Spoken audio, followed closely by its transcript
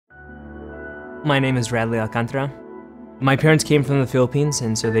My name is Radley Alcantara. My parents came from the Philippines,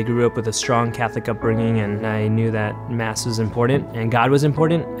 and so they grew up with a strong Catholic upbringing, and I knew that Mass was important, and God was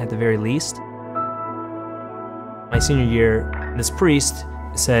important at the very least. My senior year, this priest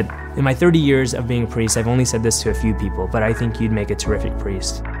said, in my 30 years of being a priest, I've only said this to a few people, but I think you'd make a terrific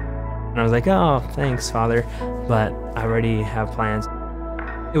priest. And I was like, oh, thanks, Father, but I already have plans.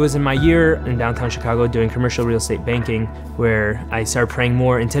 It was in my year in downtown Chicago doing commercial real estate banking where I started praying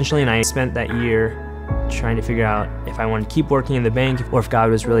more intentionally, and I spent that year trying to figure out if I wanted to keep working in the bank or if God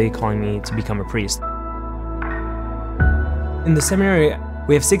was really calling me to become a priest. In the seminary,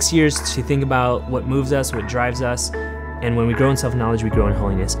 we have 6 years to think about what moves us, what drives us, and when we grow in self-knowledge, we grow in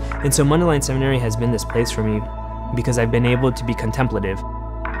holiness. And so Mundelein Seminary has been this place for me because I've been able to be contemplative.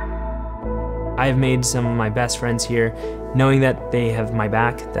 I've made some of my best friends here, knowing that they have my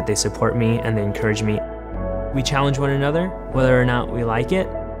back, that they support me, and they encourage me. We challenge one another, whether or not we like it.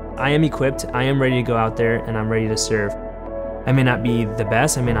 I am equipped, I am ready to go out there, and I'm ready to serve. I may not be the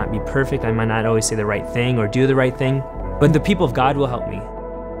best, I may not be perfect, I might not always say the right thing or do the right thing, but the people of God will help me.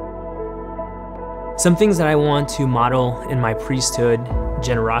 Some things that I want to model in my priesthood: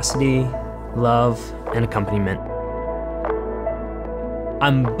 generosity, love, and accompaniment.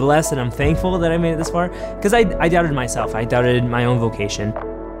 I'm blessed and I'm thankful that I made it this far, because I doubted myself, I doubted my own vocation.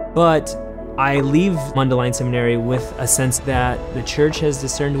 But I leave Mundelein Seminary with a sense that the church has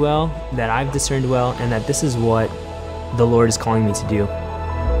discerned well, that I've discerned well, and that this is what the Lord is calling me to do.